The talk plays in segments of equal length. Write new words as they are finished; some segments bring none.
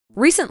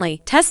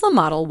Recently, Tesla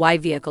Model Y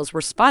vehicles were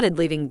spotted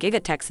leaving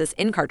Giga Texas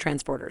in-car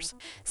transporters.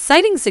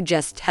 Sightings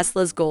suggest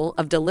Tesla's goal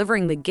of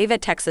delivering the Giga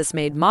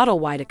Texas-made Model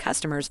Y to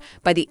customers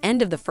by the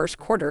end of the first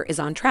quarter is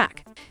on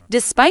track.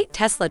 Despite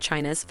Tesla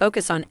China's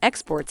focus on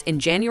exports in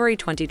January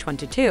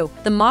 2022,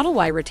 the Model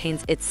Y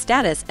retains its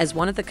status as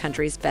one of the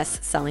country's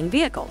best-selling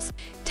vehicles.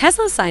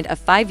 Tesla signed a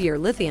 5-year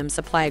lithium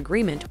supply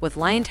agreement with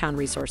Liontown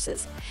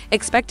Resources,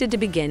 expected to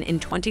begin in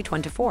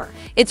 2024.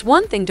 It's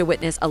one thing to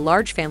witness a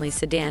large family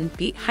sedan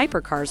beat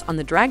hypercars on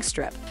the drag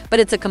strip, but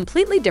it's a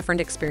completely different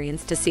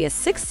experience to see a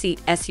 6-seat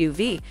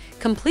SUV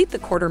complete the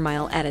quarter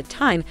mile at a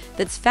time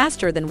that's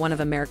faster than one of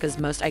America's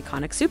most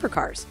iconic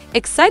supercars.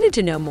 Excited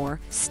to know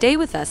more? Stay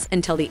with us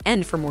until the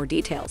end for more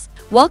details.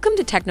 Welcome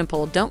to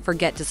Technopole. Don't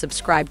forget to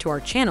subscribe to our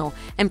channel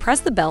and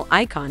press the bell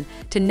icon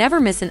to never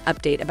miss an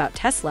update about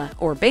Tesla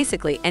or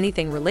basically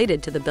anything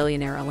related to the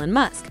billionaire Elon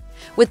Musk.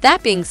 With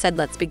that being said,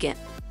 let's begin.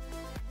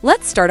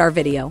 Let's start our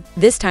video,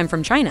 this time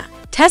from China.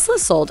 Tesla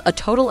sold a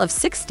total of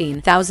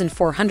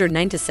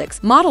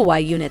 16,496 Model Y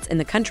units in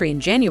the country in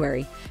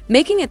January,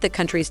 making it the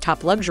country's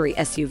top luxury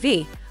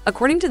SUV,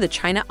 according to the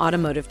China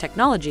Automotive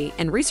Technology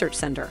and Research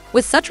Center.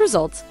 With such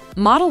results,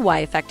 Model Y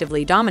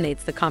effectively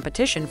dominates the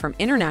competition from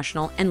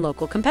international and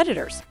local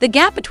competitors. The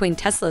gap between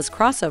Tesla's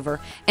crossover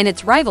and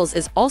its rivals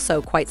is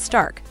also quite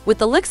stark, with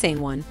the Lexane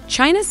One,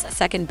 China's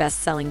second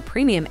best-selling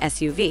premium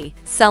SUV,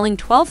 selling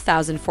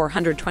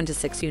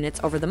 12,426 units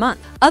over the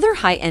month. Other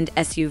high-end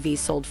SUVs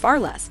sold far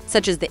less,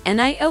 such as the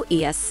NIO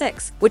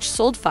ES6, which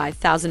sold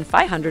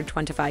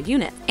 5,525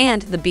 units,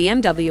 and the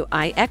BMW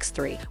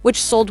iX3,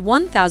 which sold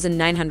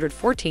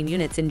 1,914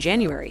 units in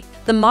January.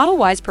 The Model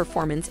Y's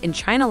performance in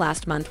China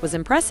last month was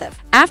impressive.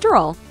 After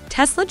all,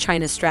 Tesla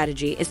China's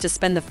strategy is to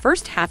spend the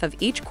first half of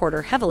each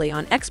quarter heavily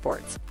on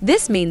exports.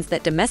 This means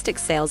that domestic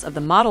sales of the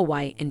Model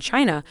Y in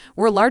China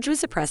were largely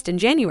suppressed in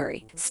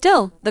January.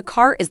 Still, the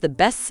car is the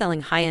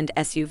best-selling high-end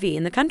SUV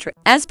in the country.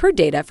 As per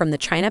data from the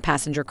China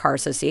Passenger Car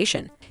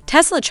Association,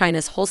 Tesla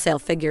China's wholesale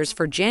figures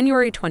for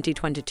January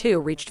 2022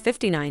 reached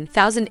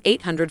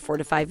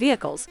 59,845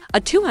 vehicles,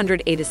 a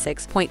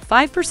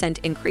 286.5%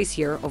 increase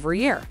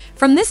year-over-year.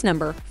 From this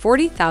number,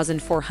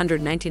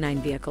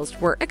 40,499 vehicles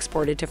were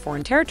exported to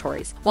foreign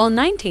territories, while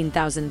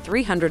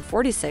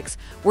 19,346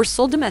 were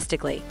sold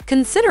domestically.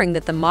 Considering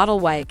that the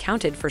Model Y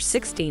accounted for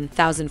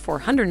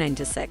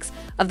 16,496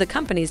 of the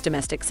company's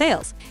domestic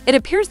sales, it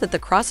appears that the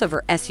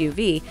crossover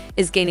SUV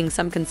is gaining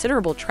some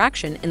considerable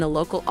traction in the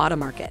local auto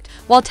market.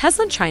 While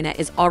Tesla China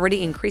is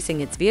already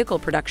increasing its vehicle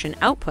production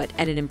output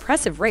at an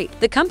impressive rate,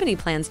 the company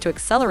plans to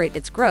accelerate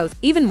its growth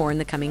even more in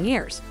the coming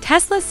years.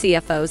 Tesla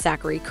CFO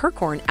Zachary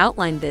Kirkhorn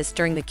outlined this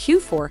during the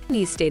Q4.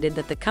 He stated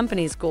that the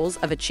company's goals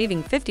of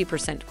achieving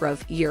 50%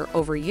 growth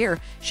year-over-year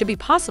should be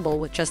possible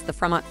with just the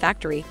Fremont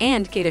factory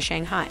and Giga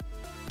Shanghai.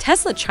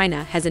 Tesla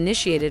China has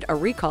initiated a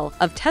recall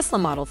of Tesla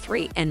Model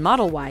 3 and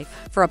Model Y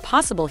for a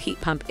possible heat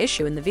pump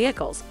issue in the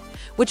vehicles,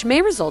 which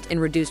may result in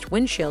reduced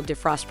windshield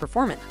defrost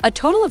performance. A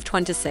total of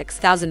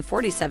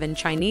 26,047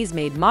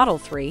 Chinese-made Model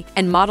 3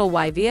 and Model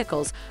Y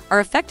vehicles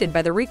are affected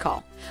by the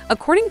recall.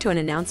 According to an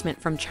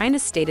announcement from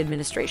China's State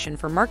Administration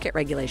for Market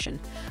Regulation,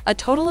 a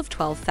total of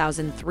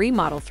 12,003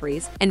 Model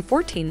 3s and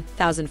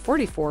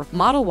 14,044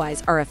 Model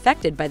Ys are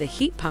affected by the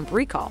heat pump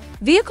recall.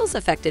 Vehicles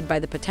affected by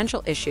the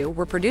potential issue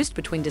were produced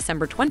between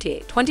December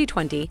 28,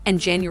 2020 and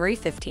January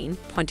 15,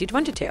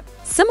 2022.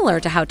 Similar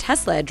to how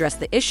Tesla addressed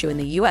the issue in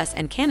the US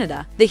and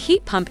Canada, the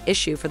heat pump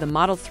issue for the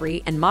Model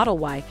 3 and Model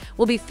Y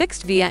will be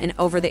fixed via an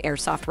over-the-air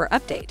software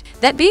update.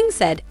 That being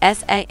said,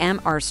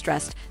 SAMR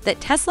stressed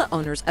that Tesla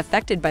owners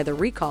affected by the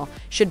recall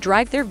should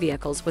drive their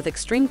vehicles with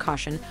extreme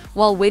caution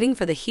while waiting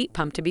for the heat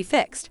pump to be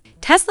fixed.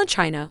 Tesla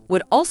China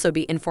would also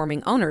be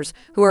informing owners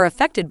who are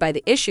affected by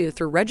the issue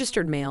through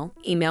registered mail,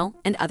 email,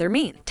 and other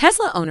means.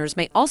 Tesla owners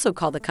may also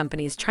call the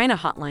company's China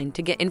hotline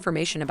to get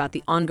information about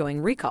the ongoing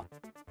recall.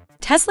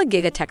 Tesla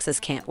Giga Texas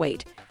can't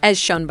wait, as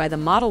shown by the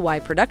Model Y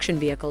production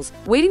vehicles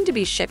waiting to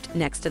be shipped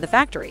next to the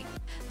factory.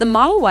 The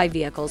Model Y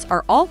vehicles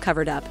are all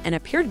covered up and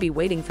appear to be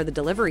waiting for the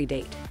delivery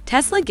date.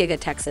 Tesla Giga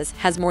Texas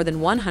has more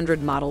than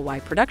 100 Model Y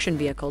production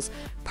vehicles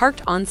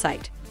parked on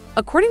site,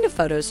 according to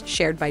photos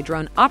shared by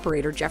drone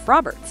operator Jeff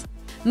Roberts.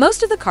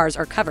 Most of the cars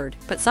are covered,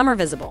 but some are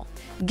visible.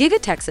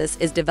 Giga Texas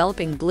is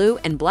developing blue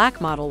and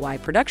black Model Y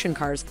production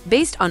cars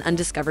based on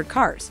undiscovered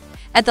cars.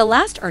 At the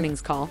last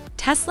earnings call,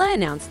 Tesla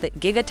announced that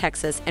Giga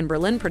Texas and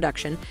Berlin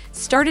production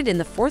started in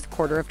the fourth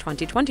quarter of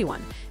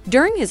 2021.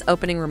 During his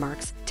opening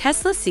remarks,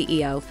 Tesla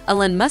CEO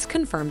Elon Musk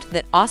confirmed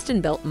that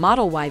Austin-built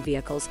Model Y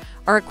vehicles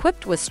are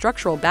equipped with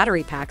structural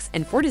battery packs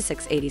and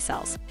 4680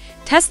 cells.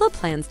 Tesla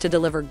plans to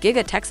deliver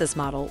Giga Texas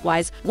Model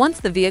Ys once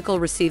the vehicle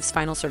receives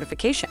final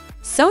certification.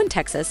 So in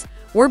Texas,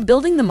 we're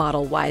building the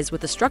Model Ys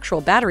with the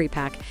structural battery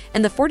pack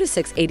and the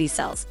 4680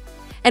 cells,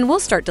 and we'll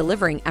start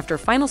delivering after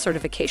final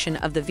certification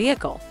of the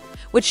vehicle,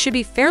 which should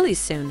be fairly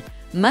soon,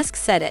 Musk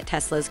said at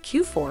Tesla's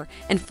Q4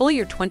 and full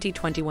year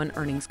 2021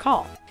 earnings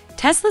call.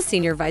 Tesla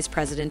Senior Vice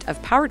President of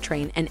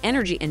Powertrain and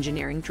Energy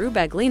Engineering Drew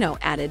Baglino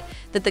added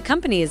that the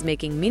company is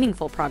making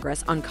meaningful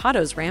progress on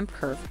Kato's ramp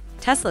curve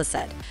Tesla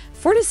said.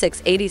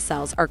 4680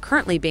 cells are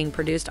currently being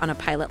produced on a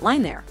pilot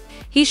line there.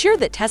 He shared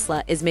that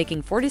Tesla is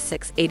making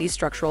 4680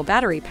 structural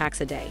battery packs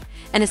a day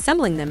and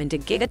assembling them into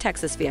Giga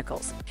Texas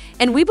vehicles.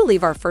 And we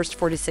believe our first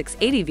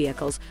 4680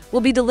 vehicles will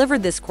be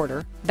delivered this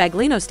quarter,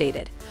 Baglino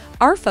stated.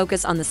 Our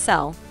focus on the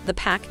cell, the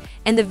pack,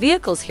 and the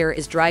vehicles here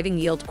is driving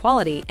yield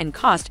quality and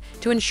cost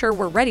to ensure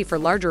we're ready for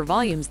larger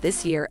volumes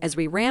this year as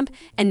we ramp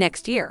and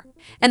next year.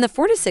 And the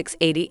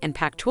 4680 and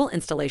pack tool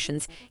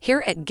installations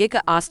here at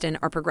Giga Austin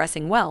are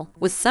progressing well,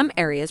 with some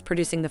areas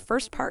producing the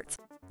first parts.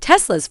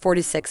 Tesla's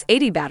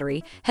 4680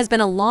 battery has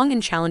been a long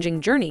and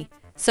challenging journey,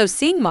 so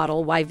seeing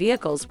Model Y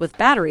vehicles with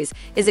batteries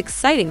is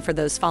exciting for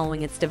those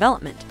following its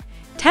development.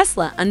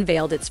 Tesla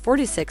unveiled its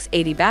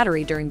 4680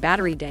 battery during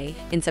Battery Day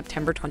in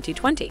September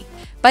 2020.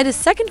 By the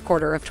second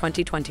quarter of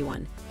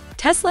 2021,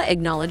 Tesla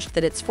acknowledged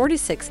that its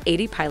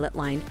 4680 pilot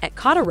line at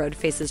Cotta Road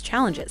faces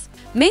challenges,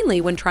 mainly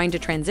when trying to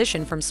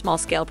transition from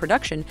small-scale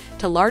production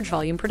to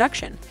large-volume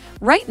production.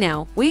 Right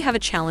now, we have a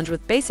challenge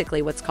with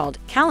basically what's called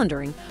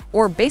calendaring,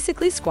 or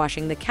basically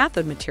squashing the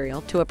cathode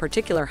material to a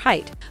particular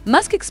height,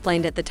 Musk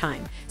explained at the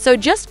time. So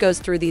it just goes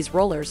through these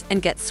rollers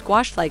and gets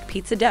squashed like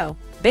pizza dough,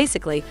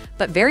 basically,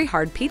 but very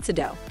hard pizza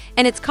dough.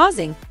 And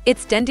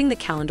it's denting the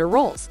calendar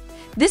rolls.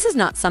 This is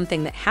not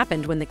something that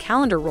happened when the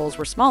calendar rolls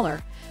were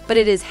smaller, but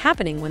it is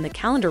happening when the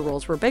calendar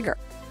rolls were bigger.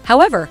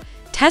 However,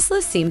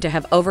 Tesla seemed to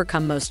have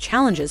overcome most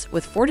challenges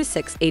with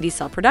 4680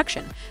 cell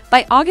production.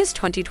 By August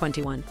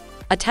 2021,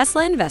 a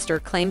Tesla investor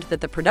claimed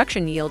that the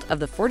production yield of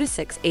the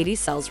 4680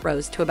 cells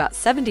rose to about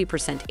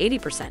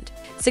 70%–80%,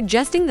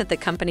 suggesting that the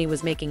company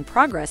was making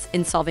progress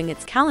in solving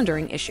its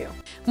calendaring issue.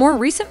 More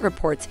recent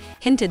reports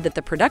hinted that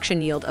the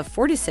production yield of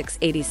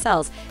 4680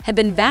 cells had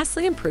been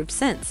vastly improved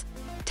since.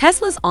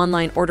 Tesla's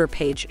online order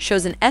page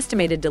shows an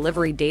estimated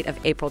delivery date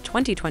of April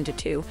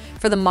 2022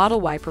 for the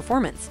Model Y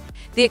Performance.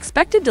 The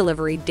expected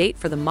delivery date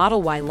for the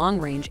Model Y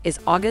Long Range is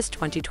August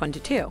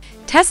 2022.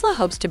 Tesla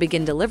hopes to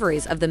begin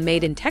deliveries of the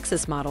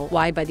made-in-Texas Model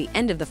Y by the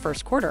end of the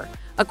first quarter,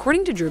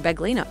 according to Drew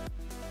Baglino.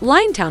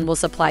 Liontown will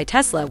supply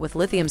Tesla with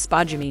lithium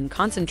spodumene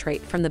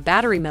concentrate from the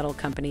battery metal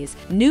company's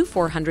new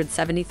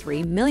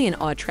 $473 million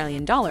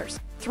Australian dollars,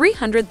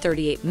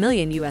 $338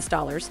 million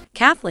US,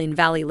 Kathleen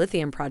Valley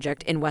Lithium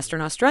Project in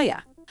Western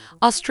Australia.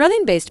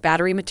 Australian-based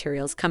battery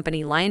materials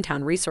company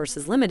Liontown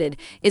Resources Limited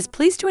is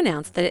pleased to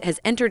announce that it has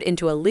entered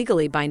into a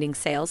legally binding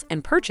sales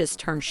and purchase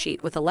term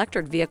sheet with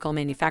electric vehicle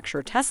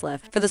manufacturer Tesla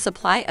for the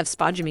supply of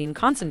spodumene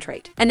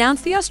concentrate,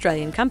 announced the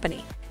Australian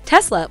company.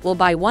 Tesla will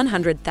buy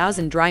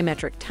 100,000 dry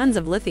metric tons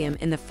of lithium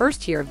in the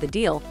first year of the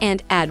deal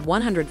and add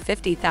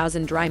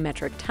 150,000 dry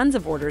metric tons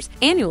of orders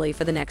annually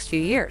for the next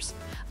few years.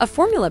 A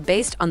formula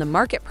based on the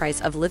market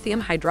price of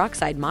lithium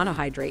hydroxide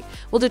monohydrate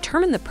will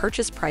determine the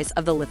purchase price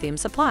of the lithium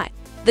supply.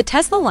 The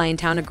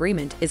Tesla-Liontown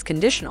agreement is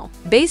conditional,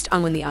 based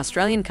on when the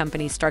Australian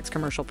company starts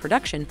commercial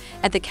production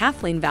at the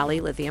Kathleen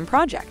Valley Lithium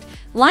Project.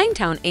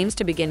 Liontown aims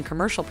to begin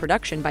commercial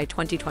production by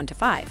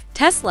 2025.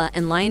 Tesla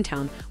and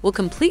Liontown will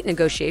complete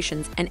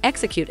negotiations and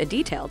execute a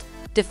detailed,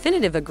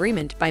 definitive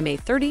agreement by May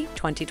 30,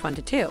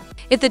 2022.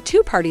 If the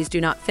two parties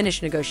do not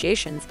finish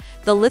negotiations,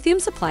 the lithium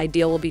supply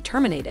deal will be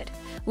terminated.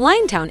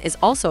 Liontown is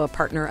also a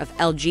partner of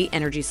LG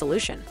Energy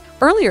Solution.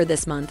 Earlier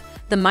this month,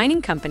 the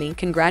mining company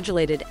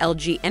congratulated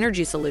LG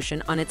Energy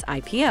Solution on its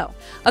IPO.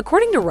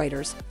 According to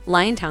Reuters,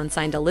 Liontown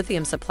signed a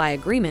lithium supply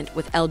agreement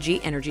with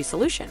LG Energy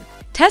Solution.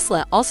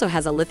 Tesla also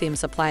has a lithium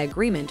supply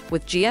agreement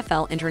with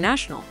GFL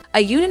International, a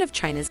unit of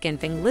China's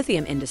Ganfeng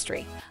lithium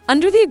industry.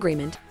 Under the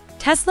agreement,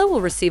 Tesla will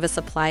receive a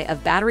supply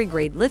of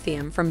battery-grade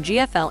lithium from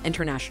GFL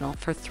International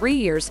for 3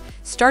 years,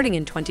 starting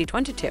in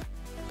 2022.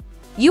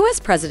 U.S.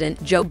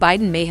 President Joe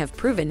Biden may have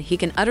proven he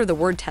can utter the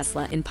word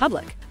Tesla in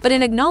public, but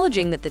in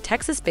acknowledging that the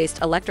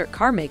Texas-based electric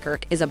car maker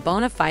is a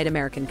bona fide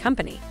American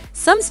company,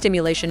 some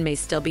stimulation may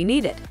still be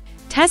needed.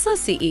 Tesla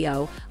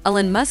CEO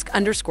Elon Musk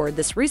underscored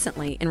this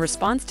recently in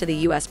response to the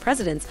U.S.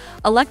 president's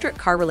electric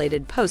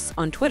car-related posts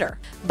on Twitter.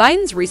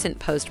 Biden's recent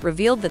post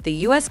revealed that the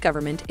U.S.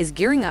 government is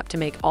gearing up to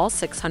make all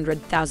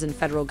 600,000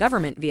 federal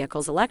government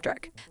vehicles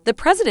electric. The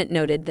president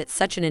noted that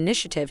such an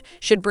initiative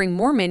should bring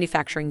more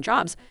manufacturing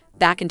jobs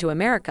back into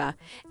America,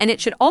 and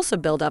it should also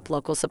build up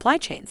local supply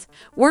chains.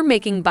 We're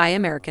making Buy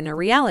American a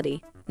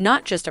reality,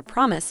 not just a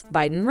promise,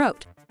 Biden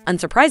wrote.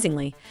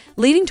 Unsurprisingly,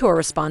 leading to a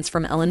response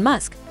from Elon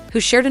Musk, who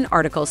shared an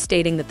article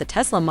stating that the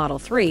Tesla Model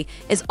 3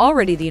 is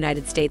already the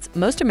United States'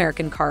 most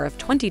American car of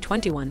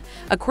 2021,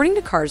 according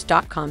to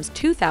Cars.com's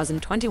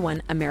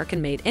 2021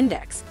 American-Made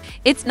Index.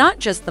 It's not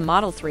just the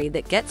Model 3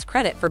 that gets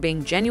credit for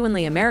being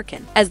genuinely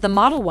American, as the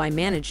Model Y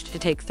managed to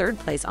take third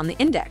place on the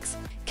index.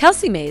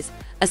 Kelsey Mays,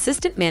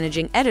 assistant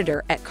managing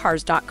editor at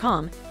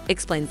Cars.com,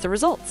 explains the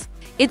results.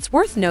 It's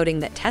worth noting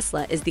that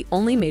Tesla is the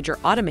only major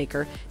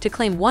automaker to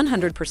claim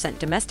 100%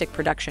 domestic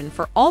production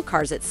for all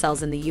cars it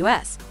sells in the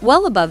U.S.,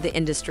 well above the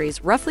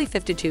industry's roughly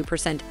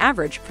 52%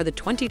 average for the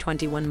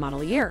 2021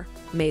 model year.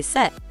 may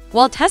set.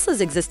 While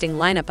Tesla's existing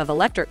lineup of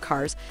electric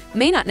cars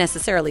may not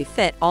necessarily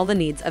fit all the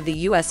needs of the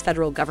U.S.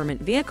 federal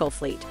government vehicle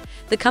fleet,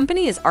 the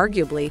company is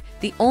arguably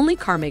the only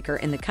carmaker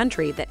in the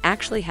country that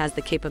actually has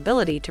the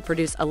capability to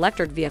produce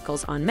electric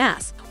vehicles en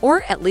masse,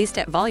 or at least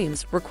at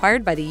volumes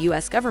required by the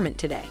U.S. government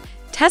today.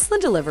 Tesla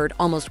delivered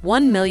almost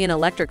 1 million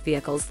electric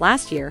vehicles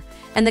last year,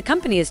 and the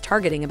company is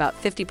targeting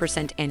about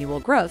 50% annual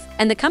growth,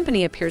 and the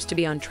company appears to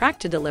be on track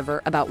to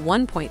deliver about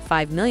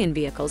 1.5 million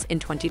vehicles in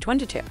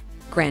 2022.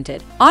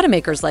 Granted,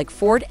 automakers like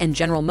Ford and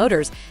General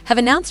Motors have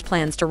announced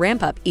plans to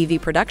ramp up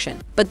EV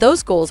production, but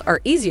those goals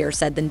are easier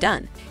said than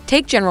done.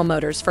 Take General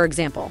Motors, for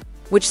example,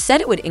 which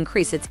said it would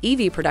increase its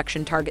EV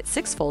production target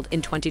sixfold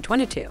in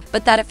 2022,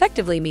 but that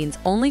effectively means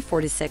only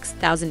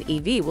 46,000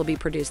 EV will be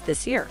produced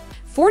this year.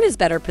 Ford is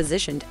better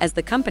positioned as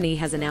the company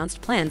has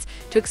announced plans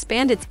to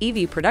expand its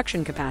EV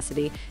production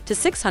capacity to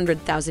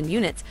 600,000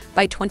 units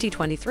by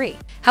 2023.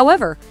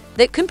 However,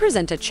 that could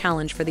present a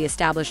challenge for the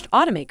established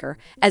automaker,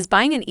 as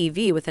buying an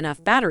EV with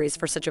enough batteries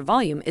for such a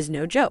volume is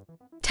no joke.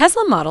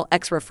 Tesla Model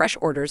X refresh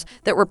orders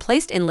that were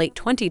placed in late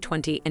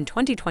 2020 and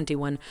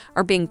 2021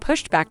 are being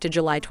pushed back to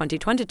July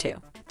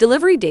 2022.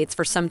 Delivery dates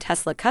for some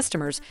Tesla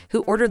customers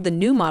who ordered the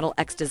new Model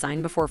X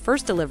design before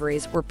first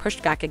deliveries were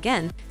pushed back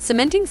again,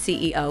 cementing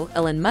CEO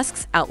Elon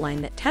Musk's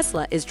outline that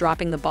Tesla is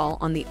dropping the ball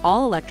on the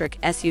all-electric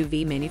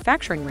SUV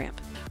manufacturing ramp.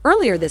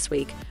 Earlier this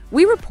week,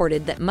 we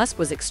reported that Musk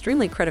was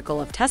extremely critical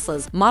of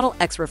Tesla's Model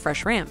X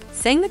refresh ramp,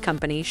 saying the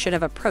company should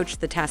have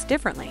approached the task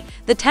differently.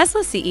 The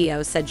Tesla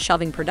CEO said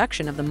shelving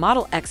production of the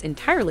Model X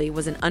entirely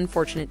was an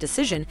unfortunate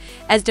decision,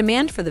 as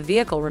demand for the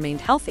vehicle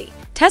remained healthy.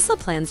 Tesla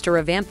plans to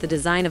revamp the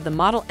design of the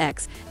Model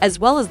X as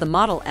well as the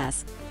Model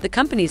S, the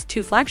company's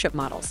two flagship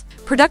models.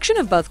 Production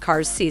of both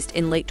cars ceased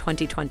in late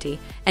 2020,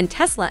 and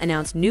Tesla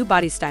announced new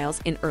body styles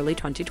in early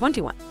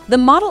 2021. The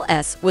Model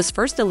S was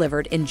first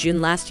delivered in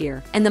June last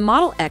year, and the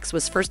Model X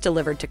was first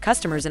delivered to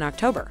customers in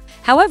October.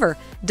 However,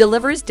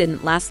 deliveries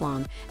didn't last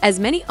long, as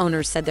many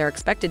owners said their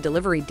expected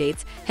delivery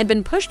dates had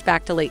been pushed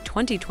back to late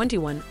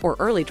 2021 or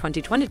early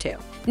 2022.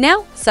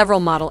 Now, several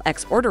Model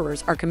X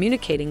orderers are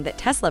communicating that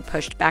Tesla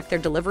pushed back their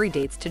delivery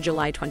dates to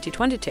July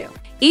 2022.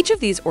 Each of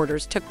these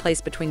orders took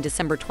place between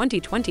December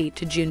 2020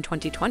 to June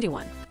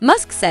 2021.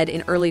 Musk said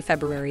in early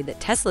February that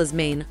Tesla's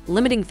main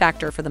limiting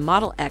factor for the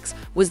Model X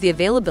was the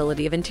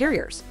availability of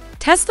interiors.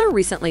 Tesla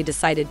recently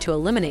decided to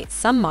eliminate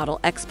some Model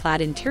X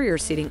Plaid interior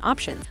seating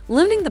options,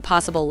 limiting the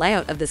possible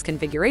layout of this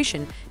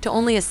configuration to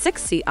only a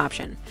 6-seat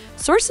option.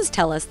 Sources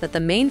tell us that the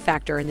main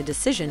factor in the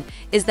decision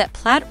is that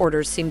Plaid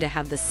orders seem to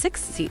have the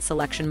 6-seat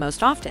selection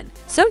most often,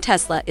 so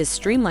Tesla is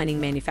streamlining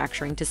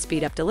manufacturing to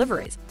speed up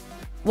deliveries.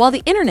 While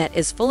the internet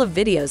is full of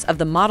videos of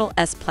the Model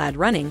S Plaid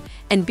running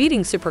and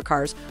beating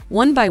supercars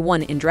one by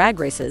one in drag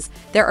races,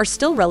 there are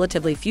still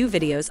relatively few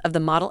videos of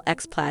the Model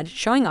X Plaid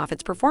showing off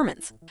its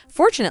performance.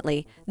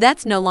 Fortunately,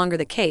 that's no longer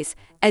the case,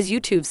 as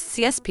YouTube's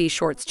CSP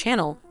Shorts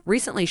channel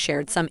recently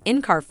shared some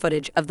in-car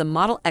footage of the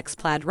Model X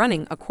Plaid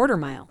running a quarter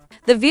mile.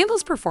 The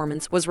vehicle's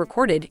performance was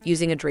recorded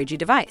using a Dragey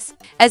device.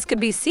 As could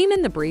be seen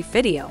in the brief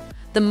video,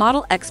 the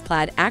Model X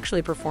Plaid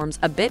actually performs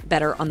a bit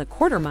better on the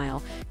quarter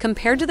mile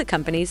compared to the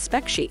company's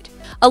spec sheet.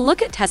 A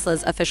look at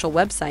Tesla's official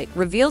website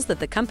reveals that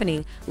the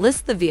company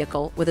lists the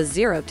vehicle with a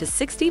 0 to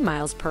 60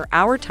 miles per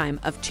hour time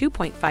of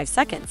 2.5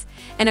 seconds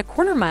and a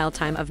quarter mile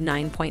time of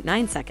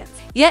 9.9 seconds.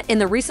 Yet in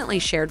the recently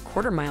shared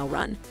quarter mile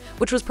run,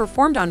 which was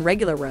performed on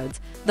regular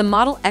roads, the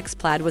Model X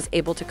Plaid was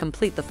able to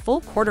complete the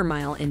full quarter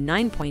mile in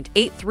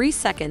 9.83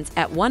 seconds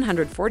at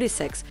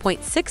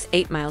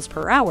 146.68 miles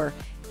per hour,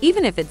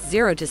 even if its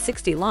 0 to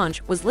 60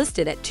 launch was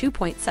listed at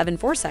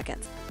 2.74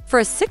 seconds. For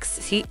a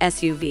 6-seat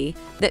SUV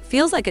that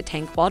feels like a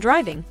tank while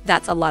driving,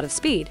 that's a lot of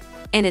speed,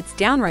 and it's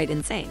downright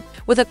insane.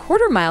 With a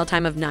quarter mile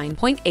time of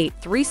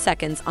 9.83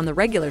 seconds on the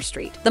regular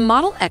street, the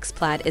Model X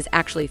Plaid is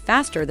actually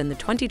faster than the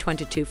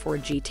 2022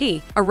 Ford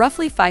GT, a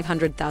roughly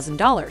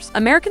 $500,000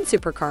 American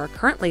supercar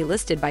currently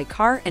listed by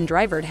Car and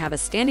Driver to have a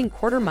standing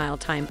quarter mile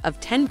time of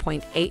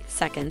 10.8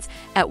 seconds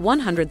at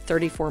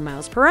 134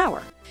 miles per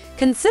hour.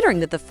 Considering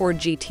that the Ford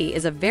GT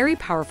is a very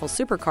powerful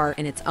supercar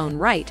in its own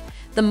right,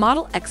 the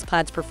Model X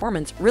Plaid's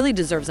performance really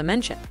deserves a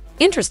mention.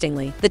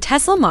 Interestingly, the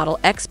Tesla Model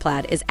X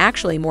Plaid is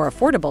actually more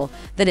affordable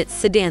than its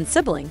sedan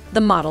sibling,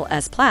 the Model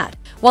S Plaid.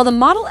 While the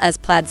Model S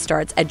Plaid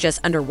starts at just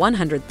under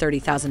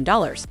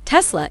 $130,000,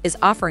 Tesla is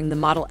offering the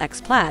Model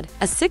X Plaid,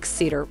 a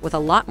 6-seater with a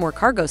lot more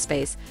cargo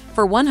space,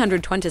 for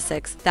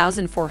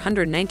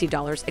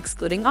 $126,490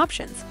 excluding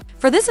options.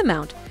 For this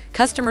amount,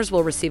 customers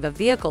will receive a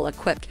vehicle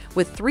equipped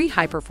with 3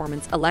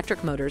 high-performance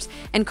electric motors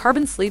and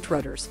carbon-sleeved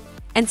rotors,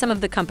 and some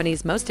of the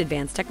company's most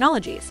advanced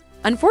technologies.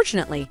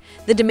 Unfortunately,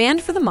 the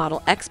demand for the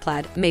Model X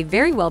Plaid may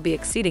very well be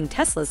exceeding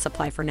Tesla's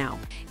supply for now.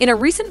 In a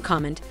recent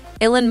comment,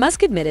 Elon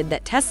Musk admitted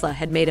that Tesla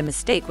had made a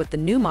mistake with the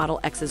new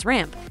Model X's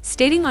ramp,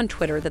 stating on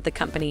Twitter that the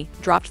company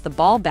dropped the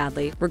ball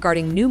badly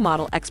regarding new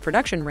Model X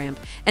production ramp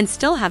and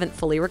still haven't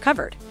fully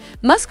recovered.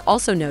 Musk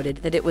also noted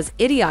that it was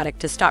idiotic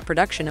to stop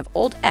production of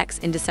old X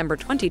in December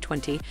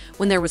 2020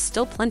 when there was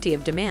still plenty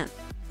of demand.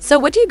 So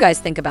what do you guys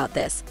think about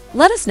this?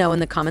 Let us know in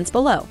the comments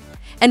below.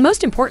 And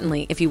most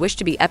importantly, if you wish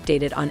to be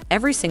updated on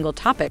every single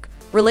topic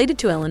related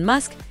to Elon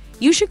Musk,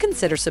 you should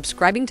consider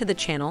subscribing to the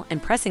channel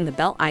and pressing the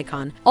bell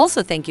icon.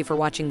 Also, thank you for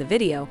watching the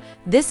video.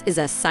 This is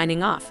us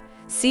signing off.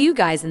 See you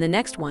guys in the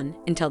next one.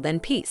 Until then,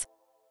 peace.